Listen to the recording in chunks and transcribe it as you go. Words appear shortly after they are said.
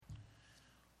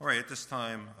All right, at this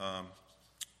time,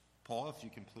 Paul, if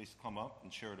you can please come up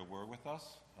and share the word with us.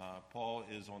 Paul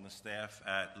is on the staff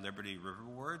at Liberty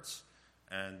Riverwards,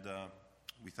 and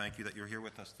we thank you that you're here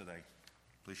with us today.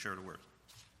 Please share the word.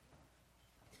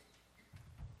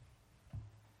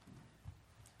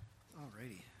 All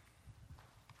righty.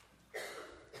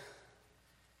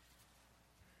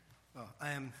 Well,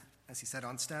 I am, as he said,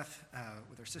 on staff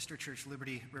with our sister church,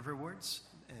 Liberty Riverwards,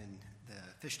 in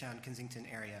the Fishtown, Kensington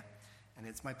area. And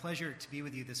it's my pleasure to be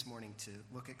with you this morning to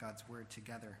look at God's Word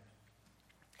together.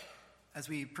 As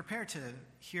we prepare to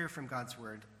hear from God's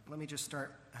Word, let me just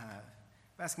start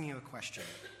by asking you a question.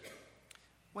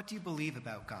 What do you believe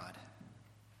about God?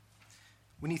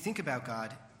 When you think about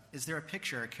God, is there a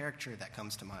picture, a character that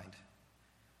comes to mind?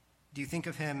 Do you think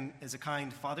of him as a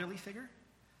kind fatherly figure?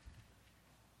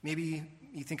 Maybe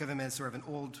you think of him as sort of an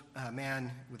old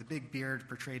man with a big beard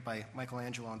portrayed by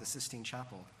Michelangelo on the Sistine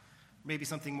Chapel. Maybe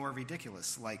something more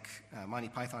ridiculous like Monty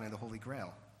Python and the Holy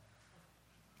Grail.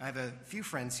 I have a few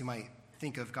friends who might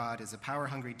think of God as a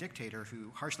power-hungry dictator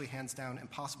who harshly hands down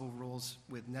impossible rules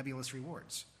with nebulous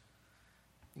rewards.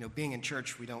 You know, being in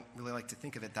church, we don't really like to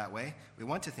think of it that way. We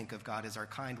want to think of God as our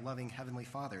kind, loving Heavenly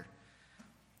Father.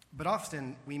 But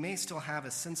often, we may still have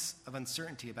a sense of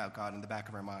uncertainty about God in the back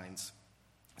of our minds,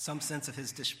 some sense of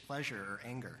his displeasure or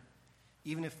anger,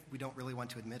 even if we don't really want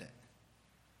to admit it.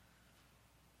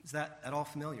 Is that at all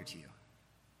familiar to you?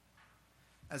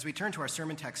 As we turn to our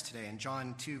sermon text today in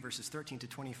John 2, verses 13 to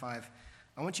 25,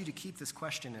 I want you to keep this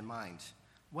question in mind.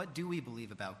 What do we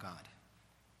believe about God?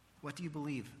 What do you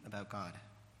believe about God?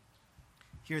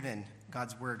 Hear then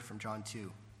God's word from John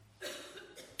 2.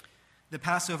 The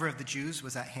Passover of the Jews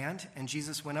was at hand, and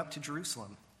Jesus went up to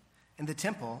Jerusalem. In the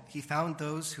temple, he found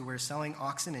those who were selling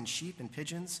oxen and sheep and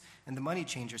pigeons, and the money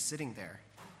changers sitting there.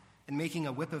 And making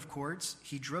a whip of cords,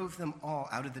 he drove them all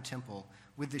out of the temple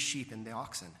with the sheep and the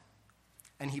oxen.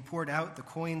 And he poured out the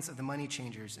coins of the money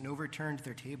changers and overturned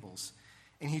their tables.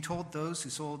 And he told those who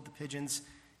sold the pigeons,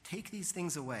 "Take these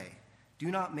things away.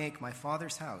 Do not make my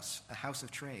Father's house a house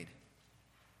of trade."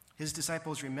 His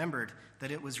disciples remembered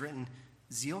that it was written,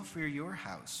 "Zeal for your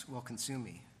house will consume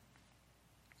me."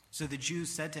 So the Jews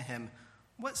said to him,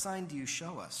 "What sign do you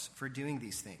show us for doing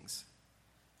these things?"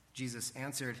 Jesus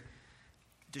answered,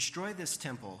 "Destroy this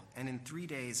temple, and in 3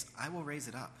 days I will raise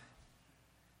it up."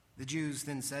 The Jews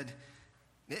then said,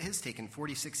 "It has taken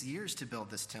 46 years to build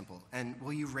this temple, and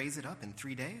will you raise it up in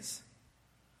 3 days?"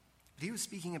 But he was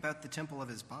speaking about the temple of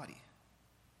his body.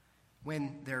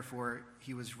 When, therefore,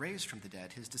 he was raised from the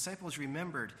dead, his disciples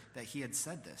remembered that he had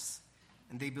said this,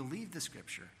 and they believed the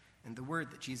scripture and the word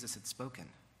that Jesus had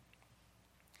spoken.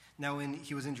 Now, when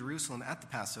he was in Jerusalem at the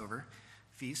Passover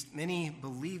feast, many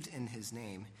believed in his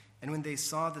name, and when they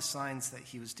saw the signs that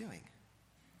he was doing.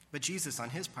 But Jesus,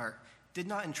 on his part, did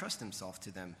not entrust himself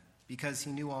to them, because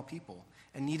he knew all people,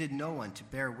 and needed no one to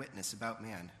bear witness about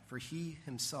man, for he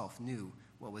himself knew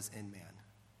what was in man.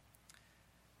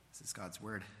 This is God's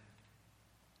word.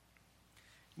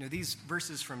 You know, these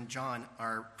verses from John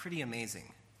are pretty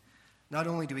amazing. Not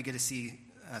only do we get to see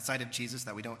a side of Jesus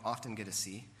that we don't often get to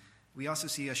see, we also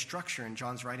see a structure in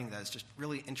John's writing that is just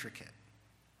really intricate.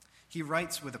 He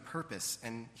writes with a purpose,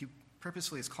 and he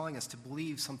purposefully is calling us to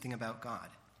believe something about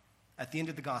God. At the end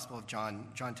of the Gospel of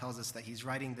John, John tells us that he's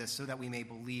writing this so that we may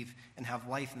believe and have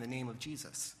life in the name of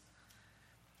Jesus.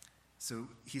 So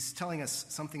he's telling us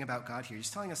something about God here.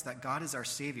 He's telling us that God is our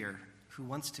Savior who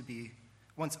wants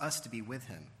us to be with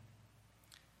him.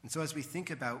 And so as we think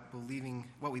about believing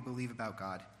what we believe about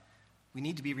God, we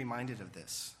need to be reminded of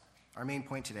this. Our main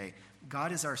point today,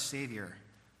 God is our Savior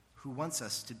who wants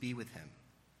us to be with him.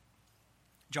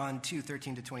 John 2,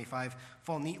 13 to 25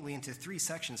 fall neatly into 3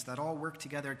 sections that all work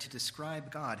together to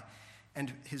describe God and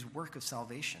his work of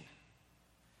salvation.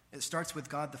 It starts with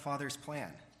God the Father's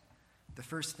plan. The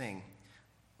first thing,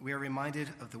 we are reminded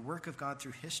of the work of God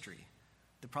through history,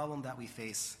 the problem that we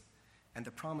face, and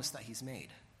the promise that he's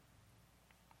made.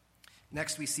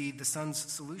 Next, we see the Son's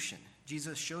solution.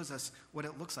 Jesus shows us what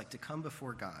it looks like to come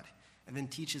before God and then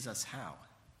teaches us how.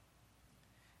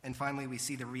 And finally, we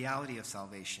see the reality of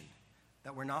salvation,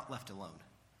 that we're not left alone.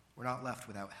 We're not left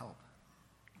without help.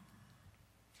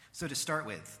 So to start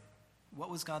with, what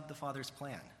was God the Father's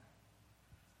plan?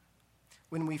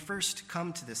 When we first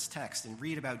come to this text and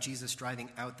read about Jesus driving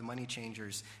out the money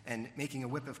changers and making a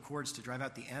whip of cords to drive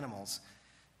out the animals,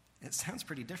 it sounds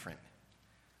pretty different.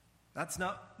 That's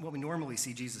not what we normally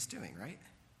see Jesus doing, right?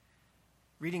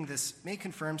 Reading this may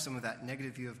confirm some of that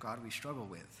negative view of God we struggle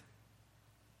with.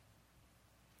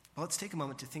 But let's take a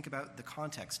moment to think about the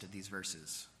context of these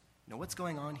verses. You know, what's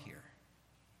going on here?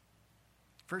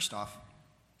 First off,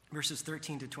 verses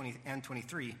 13 to 20 and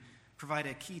 23 provide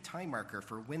a key time marker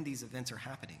for when these events are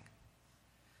happening.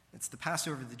 It's the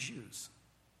Passover of the Jews.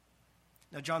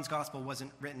 Now, John's gospel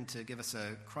wasn't written to give us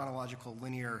a chronological,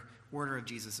 linear order of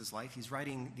Jesus' life. He's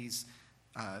writing these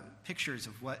pictures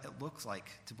of what it looks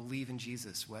like to believe in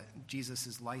Jesus, what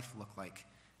Jesus' life looked like,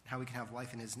 and how we can have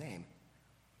life in his name.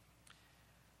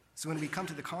 So when we come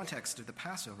to the context of the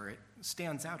Passover, it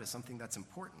stands out as something that's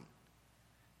important.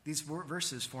 These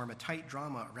verses form a tight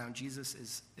drama around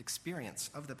Jesus' experience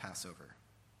of the Passover.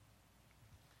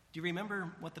 Do you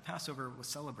remember what the Passover was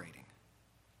celebrating?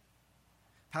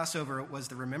 Passover was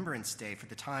the remembrance day for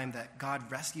the time that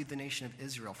God rescued the nation of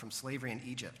Israel from slavery in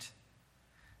Egypt.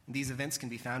 And these events can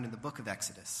be found in the book of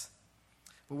Exodus.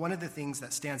 But one of the things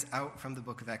that stands out from the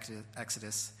book of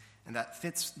Exodus and that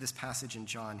fits this passage in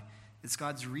John is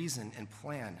God's reason and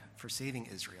plan for saving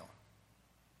Israel.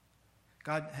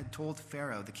 God had told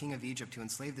Pharaoh, the king of Egypt, to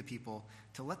enslave the people,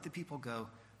 to let the people go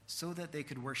so that they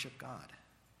could worship God.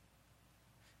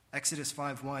 Exodus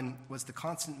 5:1 was the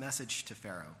constant message to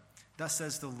Pharaoh. Thus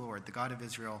says the Lord, the God of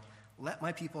Israel, let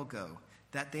my people go,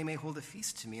 that they may hold a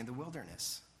feast to me in the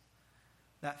wilderness.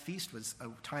 That feast was a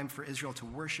time for Israel to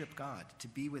worship God, to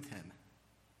be with him.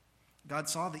 God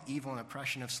saw the evil and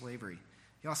oppression of slavery.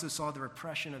 He also saw the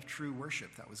repression of true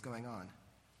worship that was going on.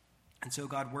 And so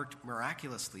God worked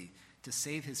miraculously to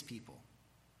save his people,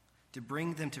 to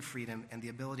bring them to freedom and the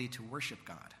ability to worship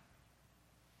God.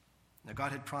 Now,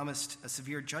 God had promised a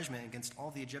severe judgment against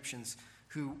all the Egyptians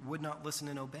who would not listen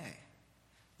and obey,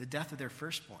 the death of their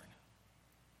firstborn.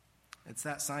 It's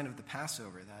that sign of the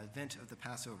Passover, that event of the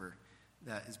Passover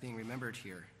that is being remembered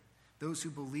here. Those who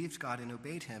believed God and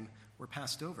obeyed him were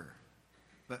passed over,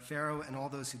 but Pharaoh and all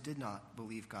those who did not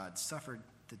believe God suffered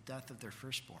the death of their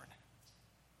firstborn.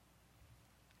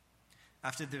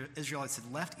 After the Israelites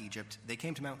had left Egypt, they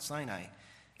came to Mount Sinai,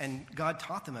 and God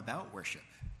taught them about worship,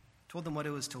 told them what it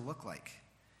was to look like.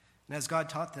 And as God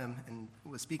taught them and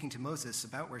was speaking to Moses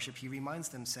about worship, he reminds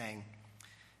them, saying,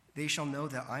 they shall know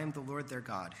that I am the Lord their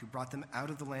God, who brought them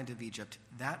out of the land of Egypt,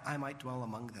 that I might dwell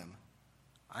among them.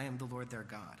 I am the Lord their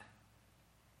God.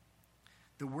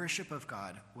 The worship of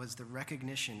God was the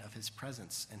recognition of his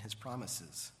presence and his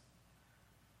promises.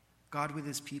 God with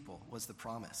his people was the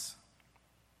promise.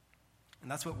 And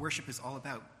that's what worship is all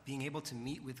about, being able to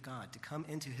meet with God, to come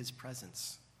into his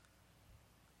presence.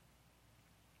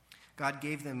 God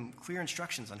gave them clear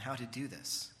instructions on how to do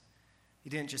this. He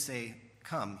didn't just say,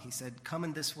 come. He said, come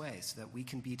in this way so that we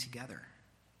can be together.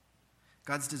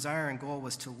 God's desire and goal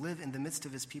was to live in the midst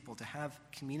of his people, to have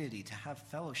community, to have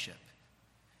fellowship.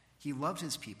 He loved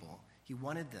his people. He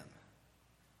wanted them.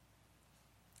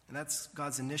 And that's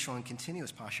God's initial and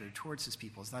continuous posture towards his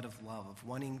people, is that of love, of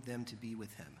wanting them to be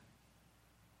with him.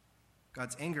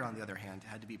 God's anger, on the other hand,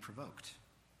 had to be provoked.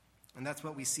 And that's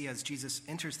what we see as Jesus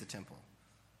enters the temple.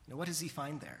 Now, what does he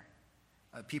find there?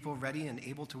 People ready and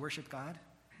able to worship God?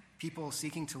 People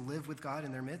seeking to live with God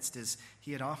in their midst as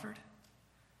he had offered?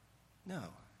 No.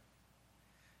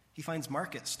 He finds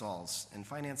market stalls and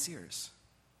financiers.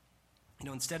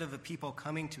 Instead of a people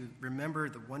coming to remember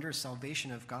the wondrous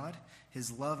salvation of God,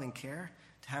 his love and care,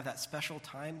 to have that special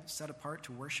time set apart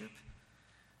to worship,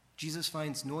 Jesus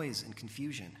finds noise and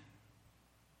confusion.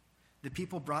 The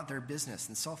people brought their business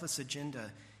and selfish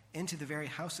agenda into the very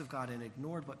house of God and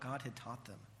ignored what God had taught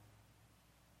them.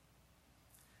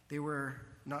 They were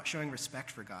not showing respect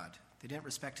for God. They didn't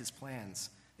respect his plans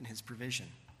and his provision.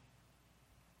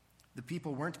 The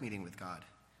people weren't meeting with God.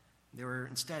 They were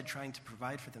instead trying to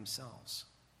provide for themselves.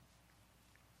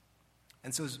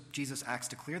 And so Jesus acts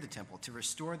to clear the temple, to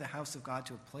restore the house of God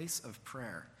to a place of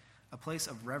prayer, a place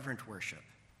of reverent worship.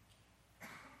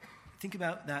 Think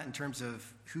about that in terms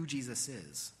of who Jesus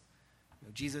is.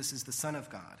 Jesus is the Son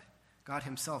of God, God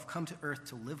himself come to earth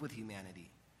to live with humanity.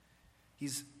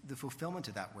 He's the fulfillment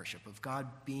of that worship, of God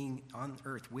being on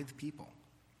earth with people.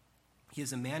 He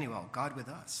is Emmanuel, God with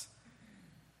us.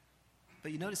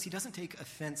 But you notice he doesn't take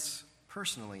offense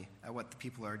personally at what the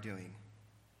people are doing.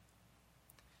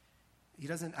 He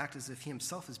doesn't act as if he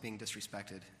himself is being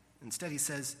disrespected. Instead, he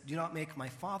says, do not make my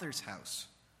Father's house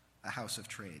a house of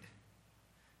trade.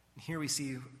 And here we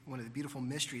see one of the beautiful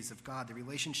mysteries of God, the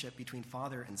relationship between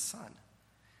Father and Son.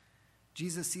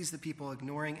 Jesus sees the people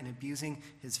ignoring and abusing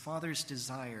his Father's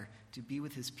desire to be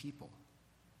with his people.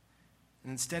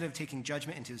 And instead of taking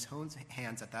judgment into his own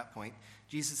hands at that point,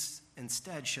 Jesus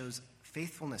instead shows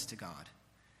faithfulness to God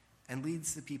and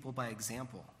leads the people by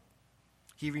example.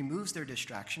 He removes their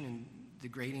distraction and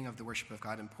degrading of the worship of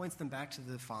God and points them back to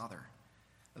the Father,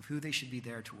 of who they should be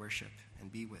there to worship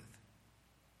and be with.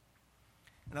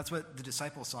 And that's what the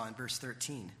disciples saw in verse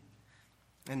 13.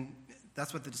 And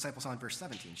that's what the disciples saw in verse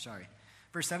 17,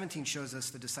 Verse 17 shows us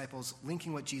the disciples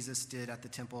linking what Jesus did at the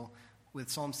temple with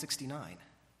Psalm 69,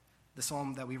 the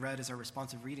psalm that we read as our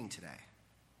responsive reading today.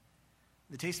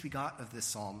 The taste we got of this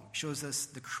psalm shows us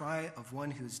the cry of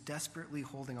one who's desperately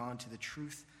holding on to the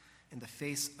truth in the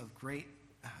face of great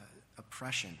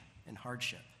oppression and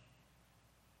hardship.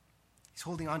 He's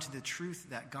holding on to the truth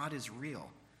that God is real,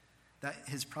 that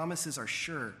his promises are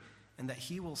sure, and that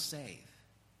he will save.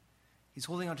 He's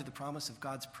holding on to the promise of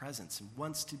God's presence and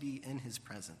wants to be in his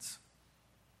presence.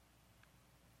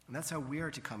 And that's how we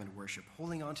are to come and worship,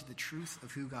 holding on to the truth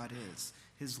of who God is,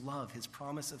 his love, his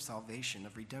promise of salvation,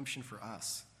 of redemption for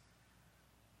us.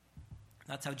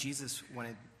 That's how Jesus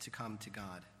wanted to come to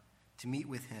God, to meet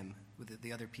with him, with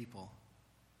the other people.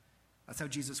 That's how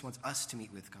Jesus wants us to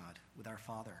meet with God, with our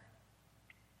Father.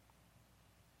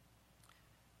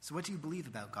 So what do you believe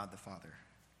about God the Father?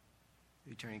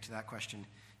 Returning to that question,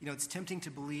 it's tempting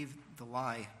to believe the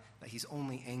lie that he's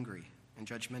only angry and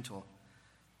judgmental.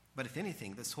 But if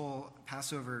anything, this whole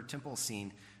Passover temple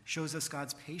scene shows us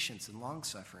God's patience and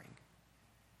long-suffering.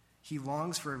 He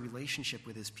longs for a relationship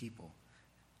with his people,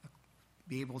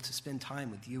 be able to spend time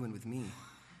with you and with me.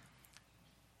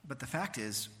 But the fact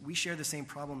is, we share the same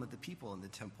problem with the people in the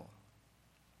temple.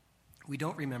 We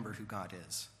don't remember who God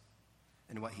is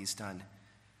and what he's done.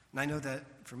 And I know that,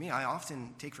 for me, I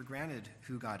often take for granted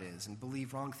who God is and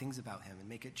believe wrong things about him and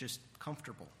make it just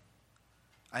comfortable.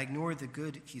 I ignore the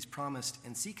good he's promised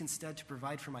and seek instead to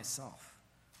provide for myself.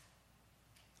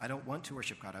 I don't want to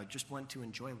worship God. I just want to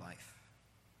enjoy life.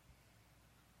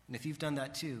 And if you've done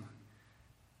that too,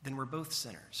 then we're both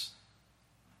sinners.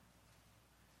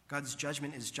 God's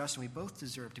judgment is just, and we both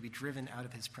deserve to be driven out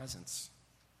of his presence.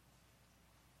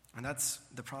 And that's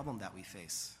the problem that we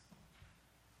face.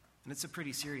 And it's a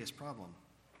pretty serious problem.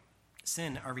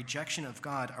 Sin, our rejection of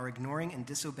God, our ignoring and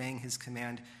disobeying his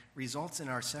command, results in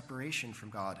our separation from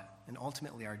God and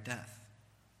ultimately our death.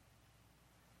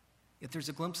 Yet there's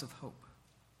a glimpse of hope.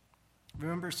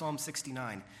 Remember Psalm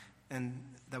 69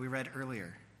 that we read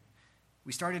earlier.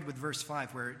 We started with verse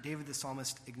 5 where David the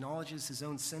psalmist acknowledges his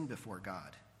own sin before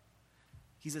God.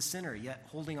 He's a sinner, yet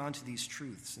holding on to these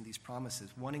truths and these promises,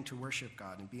 wanting to worship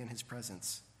God and be in his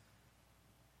presence.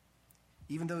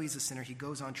 Even though he's a sinner, he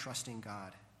goes on trusting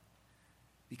God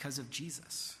because of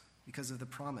Jesus, because of the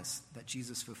promise that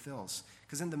Jesus fulfills.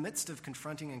 Because in the midst of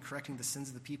confronting and correcting the sins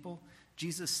of the people,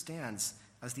 Jesus stands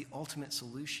as the ultimate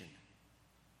solution.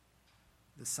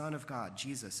 The Son of God,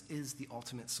 Jesus, is the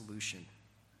ultimate solution.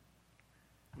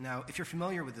 Now, if you're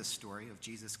familiar with this story of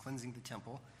Jesus cleansing the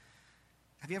temple,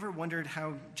 have you ever wondered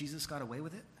how Jesus got away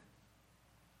with it?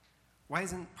 Why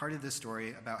isn't part of this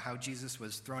story about how Jesus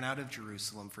was thrown out of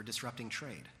Jerusalem for disrupting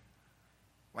trade?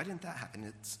 Why didn't that happen?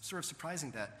 It's sort of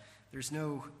surprising that there's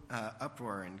no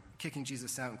uproar and kicking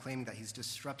Jesus out and claiming that he's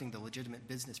disrupting the legitimate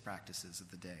business practices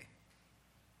of the day.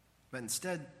 But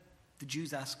instead, the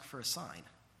Jews ask for a sign.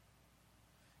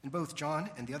 In both John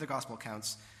and the other gospel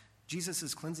accounts,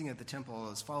 Jesus' cleansing of the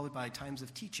temple is followed by times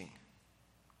of teaching.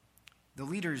 The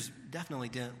leaders definitely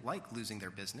didn't like losing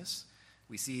their business.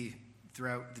 We see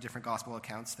throughout the different gospel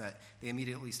accounts that they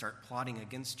immediately start plotting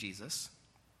against Jesus,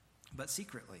 but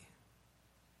secretly.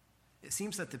 It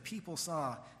seems that the people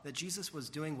saw that Jesus was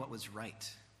doing what was right.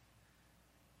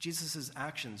 Jesus'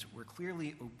 actions were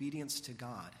clearly obedience to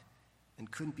God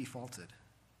and couldn't be faulted.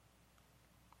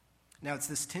 Now, it's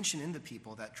this tension in the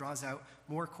people that draws out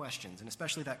more questions, and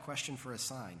especially that question for a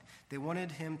sign. They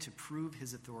wanted him to prove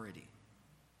his authority.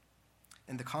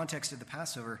 In the context of the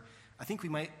Passover, I think we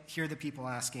might hear the people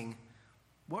asking,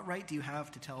 "What right do you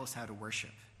have to tell us how to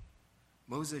worship?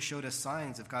 Moses showed us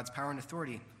signs of God's power and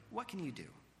authority. What can you do?"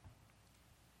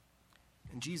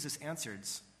 And Jesus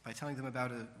answers by telling them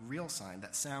about a real sign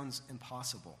that sounds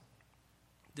impossible.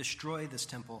 "Destroy this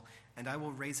temple, and I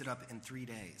will raise it up in 3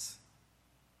 days."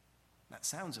 That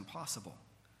sounds impossible.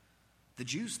 The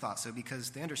Jews thought so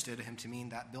because they understood him to mean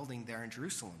that building there in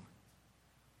Jerusalem.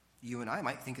 You and I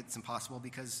might think it's impossible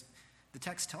because the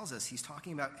text tells us he's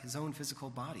talking about his own physical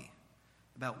body,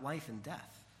 about life and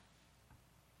death.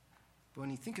 But when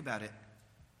you think about it,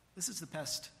 this is the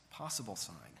best possible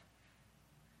sign.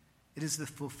 It is the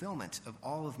fulfillment of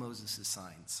all of Moses'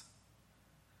 signs.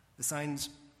 The signs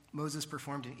Moses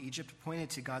performed in Egypt pointed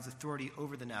to God's authority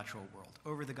over the natural world,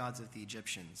 over the gods of the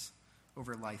Egyptians,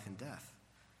 over life and death.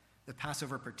 The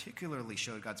Passover particularly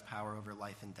showed God's power over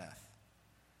life and death.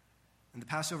 And the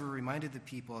Passover reminded the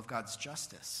people of God's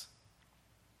justice.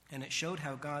 And it showed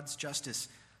how God's justice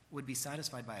would be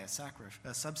satisfied by a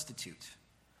substitute.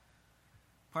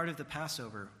 Part of the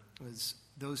Passover was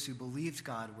those who believed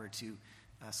God were to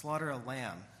slaughter a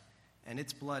lamb, and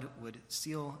its blood would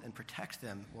seal and protect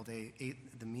them while they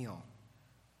ate the meal.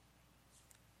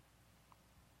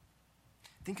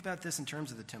 Think about this in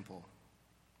terms of the temple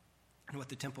and what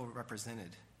the temple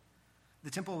represented. The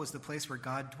temple was the place where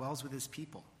God dwells with his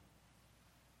people.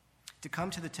 To come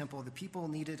to the temple, the people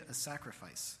needed a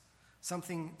sacrifice,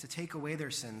 something to take away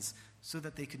their sins so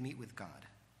that they could meet with God.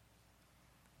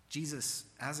 Jesus,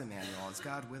 as Emmanuel, as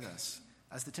God with us,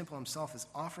 as the temple himself, is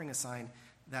offering a sign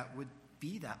that would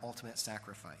be that ultimate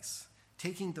sacrifice,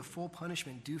 taking the full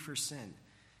punishment due for sin,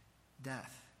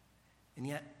 death, and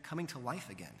yet coming to life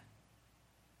again.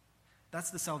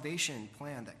 That's the salvation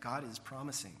plan that God is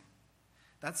promising.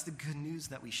 That's the good news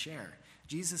that we share.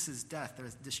 Jesus' death,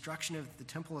 the destruction of the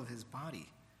temple of his body,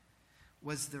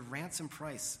 was the ransom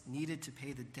price needed to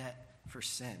pay the debt for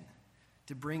sin,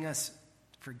 to bring us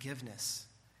forgiveness,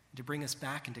 to bring us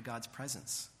back into God's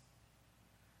presence.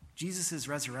 Jesus'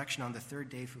 resurrection on the third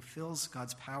day fulfills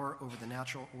God's power over the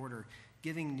natural order,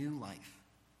 giving new life.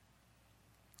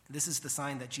 This is the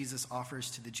sign that Jesus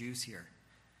offers to the Jews here.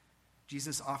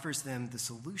 Jesus offers them the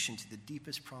solution to the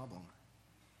deepest problem.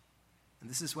 And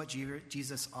this is what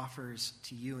Jesus offers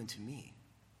to you and to me.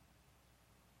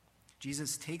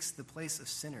 Jesus takes the place of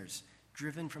sinners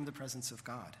driven from the presence of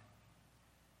God.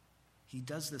 He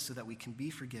does this so that we can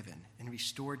be forgiven and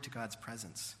restored to God's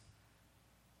presence.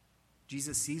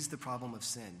 Jesus sees the problem of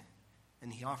sin,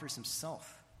 and he offers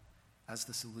himself as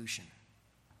the solution.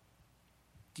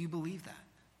 Do you believe that?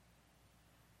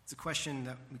 It's a question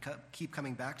that we keep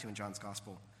coming back to in John's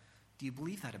Gospel. Do you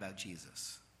believe that about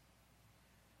Jesus?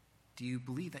 Do you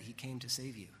believe that he came to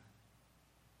save you?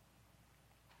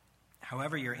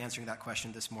 However you're answering that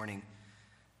question this morning,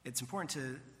 it's important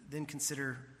to then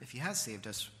consider, if he has saved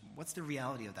us, what's the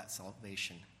reality of that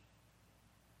salvation?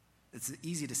 It's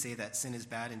easy to say that sin is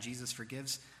bad and Jesus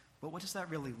forgives, but what does that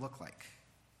really look like?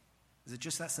 Is it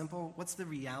just that simple? What's the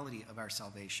reality of our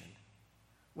salvation?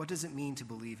 What does it mean to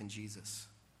believe in Jesus?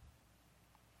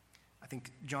 I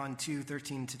think John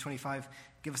 2:13-25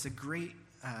 give us a great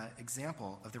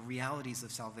example of the realities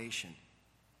of salvation.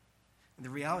 And the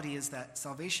reality is that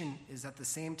salvation is at the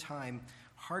same time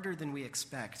harder than we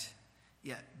expect,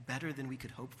 yet better than we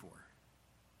could hope for.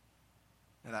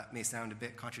 Now that may sound a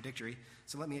bit contradictory,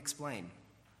 so let me explain.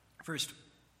 First,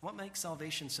 what makes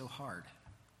salvation so hard?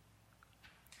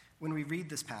 When we read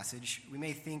this passage, we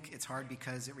may think it's hard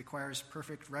because it requires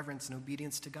perfect reverence and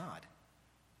obedience to God.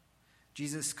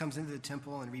 Jesus comes into the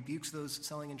temple and rebukes those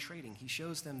selling and trading. He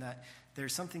shows them that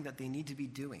there's something that they need to be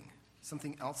doing,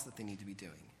 something else that they need to be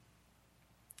doing.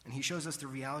 And he shows us the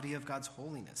reality of God's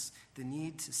holiness, the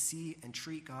need to see and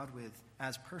treat God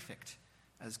as perfect,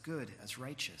 as good, as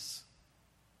righteous.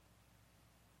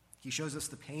 He shows us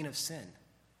the pain of sin,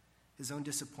 his own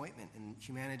disappointment in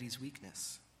humanity's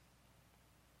weakness.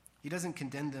 He doesn't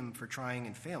condemn them for trying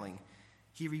and failing.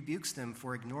 He rebukes them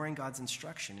for ignoring God's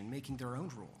instruction and making their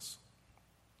own rules.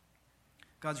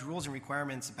 God's rules and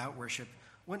requirements about worship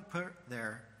weren't put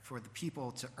there for the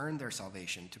people to earn their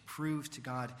salvation, to prove to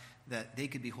God that they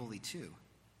could be holy too.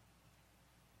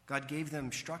 God gave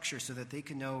them structure so that they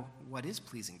could know what is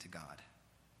pleasing to God.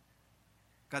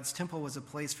 God's temple was a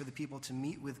place for the people to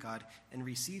meet with God and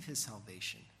receive his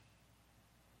salvation.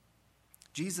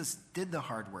 Jesus did the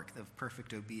hard work of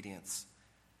perfect obedience,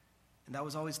 and that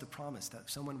was always the promise, that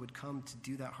someone would come to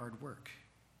do that hard work.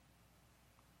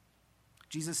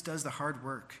 Jesus does the hard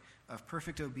work of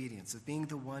perfect obedience, of being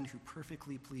the one who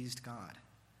perfectly pleased God.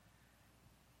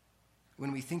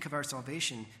 When we think of our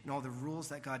salvation and all the rules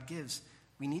that God gives,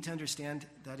 we need to understand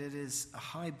that it is a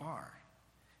high bar,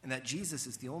 and that Jesus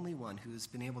is the only one who has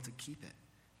been able to keep it,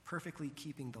 perfectly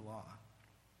keeping the law.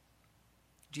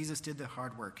 Jesus did the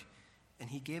hard work, and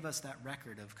he gave us that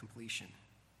record of completion.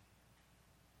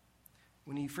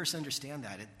 When you first understand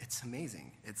that, it's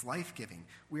amazing. It's life-giving.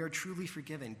 We are truly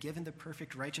forgiven, given the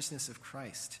perfect righteousness of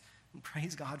Christ. And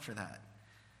praise God for that.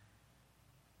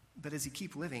 But as you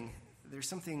keep living, there's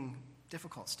something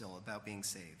difficult still about being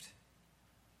saved.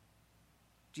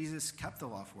 Jesus kept the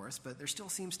law for us, but there still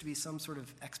seems to be some sort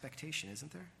of expectation,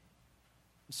 isn't there?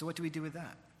 So what do we do with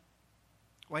that?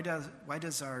 Why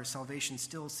does our salvation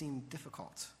still seem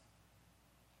difficult?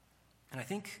 And I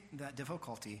think that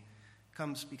difficulty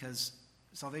comes because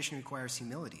salvation requires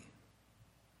humility.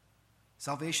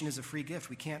 Salvation is a free gift.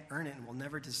 We can't earn it and we'll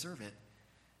never deserve it.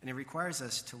 And it requires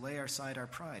us to lay aside our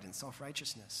pride and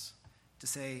self-righteousness, to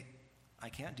say, I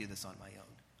can't do this on my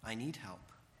own. I need help.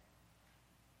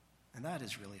 And that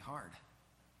is really hard.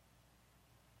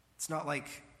 It's not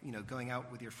like, going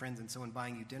out with your friends and someone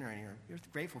buying you dinner and you're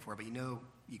grateful for it, but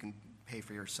you can pay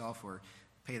for yourself or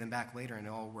pay them back later and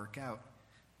it'll all work out.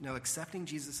 No, accepting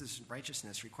Jesus'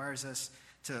 righteousness requires us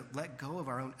to let go of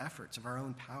our own efforts, of our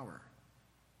own power,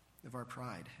 of our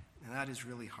pride. And that is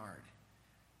really hard.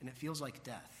 And it feels like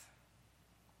death.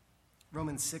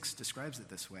 Romans 6 describes it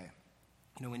this way.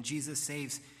 When Jesus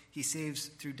saves, he saves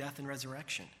through death and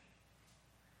resurrection.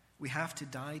 We have to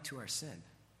die to our sin.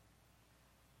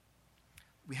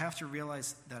 We have to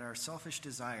realize that our selfish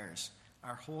desires,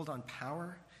 our hold on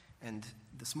power, and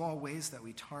the small ways that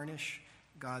we tarnish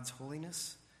God's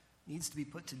holiness needs to be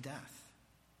put to death.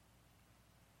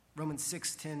 Romans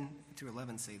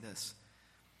 6:10-11 say this: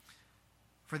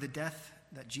 "For the death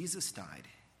that Jesus died,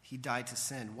 he died to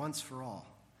sin once for all,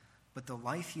 but the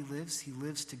life he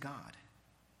lives to God.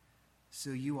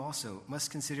 So you also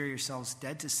must consider yourselves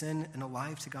dead to sin and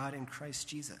alive to God in Christ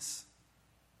Jesus."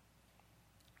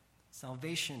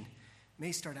 Salvation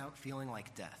may start out feeling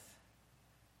like death,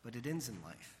 but it ends in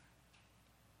life.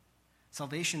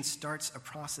 Salvation starts a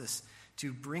process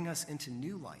to bring us into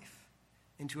new life,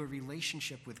 into a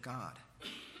relationship with God.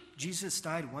 Jesus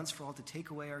died once for all to take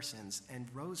away our sins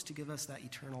and rose to give us that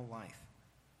eternal life.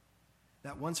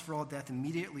 That once for all death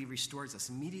immediately restores us,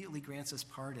 immediately grants us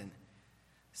pardon,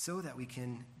 so that we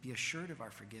can be assured of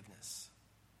our forgiveness.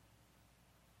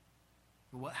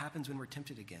 But what happens when we're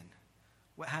tempted again?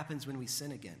 What happens when we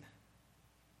sin again?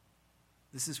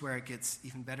 This is where it gets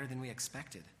even better than we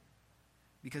expected,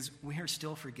 because we are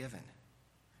still forgiven.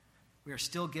 We are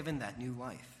still given that new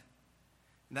life.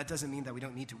 And that doesn't mean that we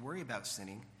don't need to worry about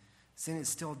sinning. Sin is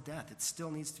still death. It still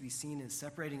needs to be seen as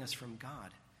separating us from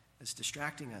God, as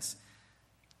distracting us.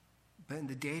 But in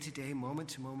the day-to-day,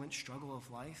 moment-to-moment struggle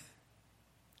of life,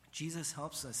 Jesus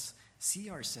helps us see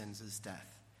our sins as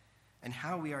death and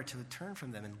how we are to turn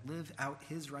from them and live out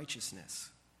his righteousness.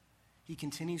 He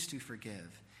continues to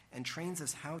forgive and trains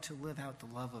us how to live out the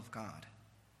love of God.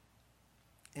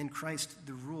 In Christ,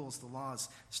 the rules, the laws,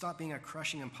 stop being a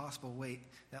crushing, impossible weight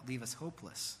that leave us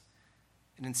hopeless.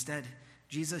 And instead,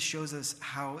 Jesus shows us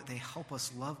how they help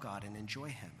us love God and enjoy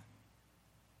him.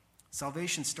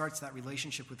 Salvation starts that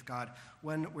relationship with God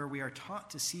where we are taught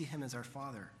to see him as our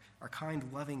Father, our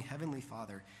kind, loving, heavenly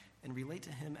Father, and relate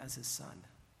to him as his Son.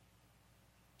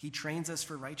 He trains us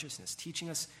for righteousness, teaching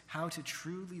us how to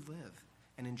truly live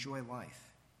and enjoy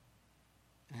life.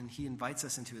 And he invites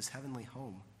us into his heavenly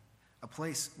home, a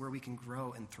place where we can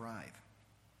grow and thrive.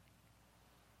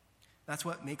 That's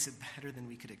what makes it better than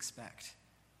we could expect.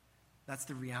 That's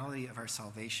the reality of our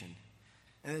salvation.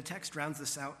 And the text rounds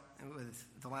this out with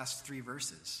the last three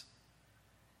verses.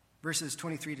 Verses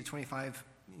 23-25,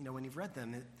 when you've read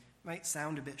them, it might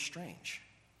sound a bit strange.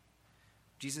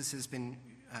 Jesus has been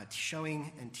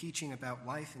showing and teaching about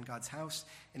life in God's house,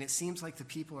 and it seems like the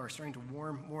people are starting to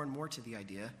warm more and more to the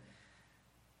idea.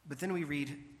 But then we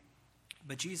read,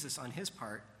 "But Jesus, on his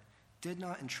part, did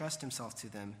not entrust himself to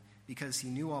them because he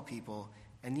knew all people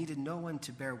and needed no one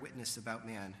to bear witness about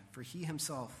man, for he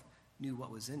himself knew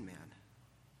what was in man."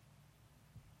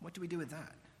 What do we do with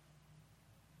that?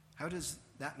 How does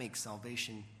that make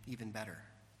salvation even better?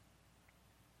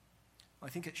 Well,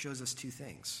 I think it shows us two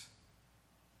things.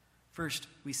 First,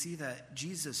 we see that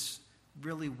Jesus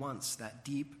really wants that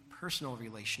deep personal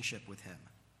relationship with him.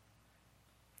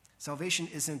 Salvation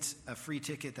isn't a free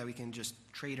ticket that we can just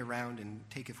trade around and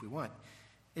take if we want.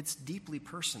 It's deeply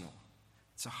personal.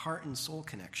 It's a heart and soul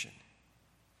connection.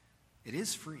 It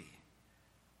is free.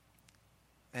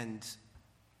 And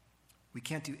we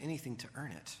can't do anything to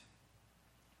earn it.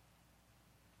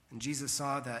 And Jesus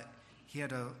saw that he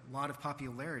had a lot of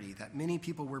popularity, that many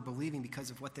people were believing because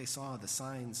of what they saw, the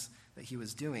signs that he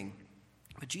was doing.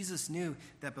 But Jesus knew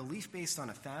that belief based on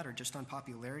a fad or just on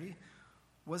popularity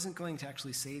wasn't going to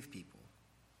actually save people.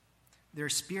 Their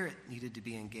spirit needed to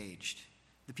be engaged.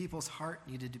 The people's heart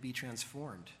needed to be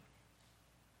transformed.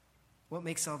 What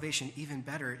makes salvation even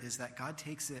better is that God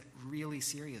takes it really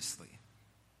seriously.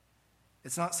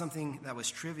 It's not something that was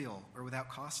trivial or without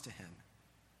cost to him.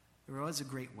 There was a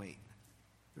great weight.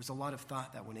 There's a lot of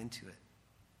thought that went into it.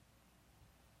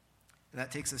 And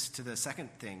that takes us to the second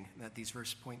thing that these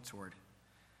verses point toward.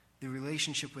 The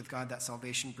relationship with God that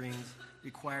salvation brings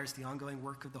requires the ongoing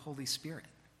work of the Holy Spirit.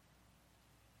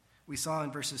 We saw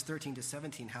in verses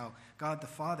 13-17 how God the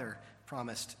Father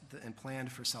promised and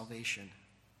planned for salvation.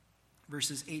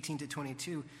 Verses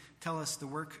 18-22 tell us the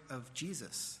work of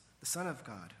Jesus, the Son of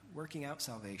God, working out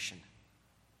salvation.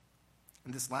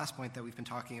 And this last point that we've been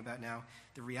talking about now,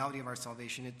 the reality of our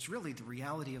salvation, it's really the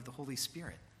reality of the Holy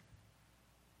Spirit.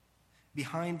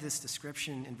 Behind this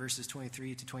description in verses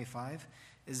 23-25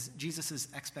 is Jesus'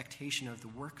 expectation of the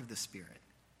work of the Spirit.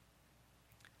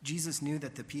 Jesus knew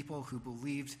that the people who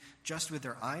believed just with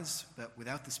their eyes but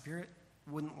without the Spirit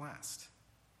wouldn't last.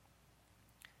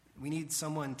 We need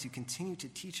someone to continue to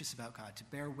teach us about God, to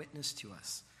bear witness to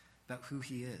us about who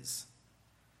he is.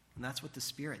 And that's what the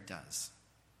Spirit does.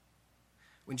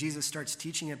 When Jesus starts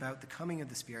teaching about the coming of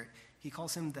the Spirit, he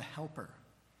calls him the Helper.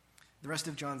 The rest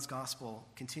of John's gospel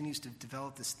continues to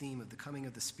develop this theme of the coming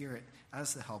of the Spirit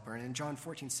as the Helper. And in John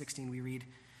 14:16, we read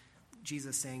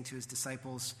Jesus saying to his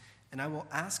disciples, "And I will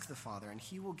ask the Father, and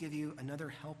he will give you another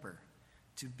Helper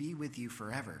to be with you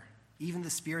forever, even the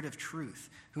Spirit of truth,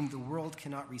 whom the world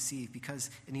cannot receive, because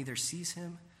it neither sees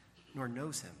him nor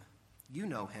knows him. You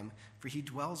know him, for he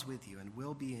dwells with you and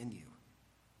will be in you."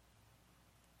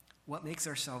 What makes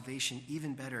our salvation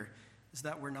even better is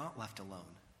that we're not left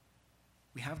alone.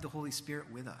 We have the Holy Spirit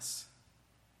with us.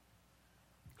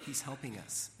 He's helping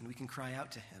us, and we can cry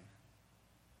out to him.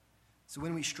 So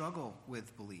when we struggle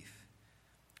with belief,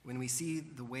 when we see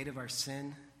the weight of our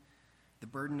sin, the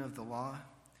burden of the law,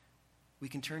 we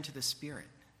can turn to the Spirit,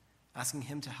 asking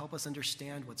him to help us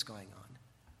understand what's going on,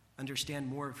 understand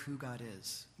more of who God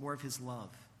is, more of his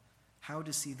love, how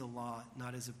to see the law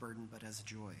not as a burden but as a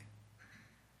joy.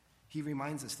 He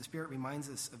reminds us, the Spirit reminds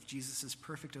us of Jesus'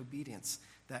 perfect obedience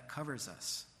that covers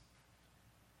us.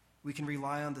 We can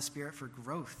rely on the Spirit for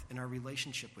growth in our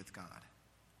relationship with God.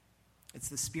 It's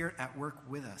the Spirit at work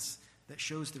with us that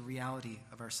shows the reality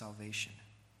of our salvation.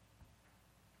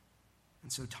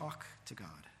 And so talk to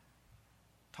God.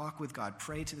 Talk with God.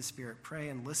 Pray to the Spirit. Pray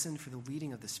and listen for the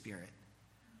leading of the Spirit.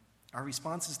 Our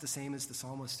response is the same as the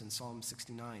psalmist in Psalm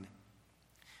 69,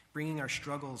 bringing our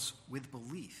struggles with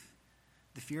belief,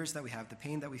 the fears that we have, the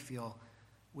pain that we feel,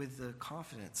 with the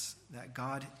confidence that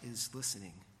God is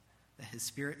listening, that his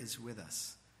Spirit is with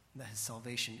us, and that his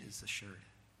salvation is assured.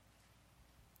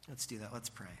 Let's do that. Let's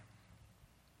pray.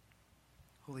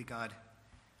 Holy God,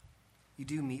 you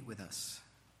do meet with us.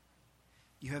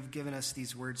 You have given us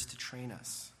these words to train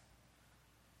us.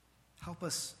 Help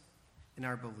us in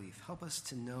our belief. Help us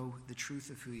to know the truth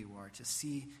of who you are, to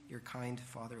see your kind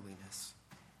fatherliness.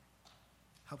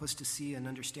 Help us to see and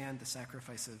understand the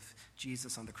sacrifice of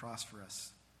Jesus on the cross for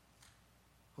us.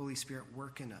 Holy Spirit,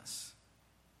 work in us.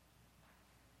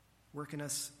 Work in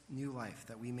us new life,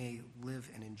 that we may live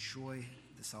and enjoy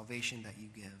the salvation that you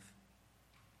give.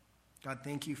 God,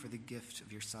 thank you for the gift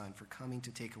of your Son, for coming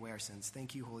to take away our sins.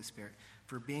 Thank you, Holy Spirit,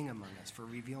 for being among us, for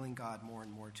revealing God more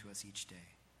and more to us each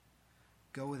day.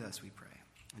 Go with us, we pray.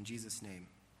 In Jesus' name,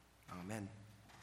 amen.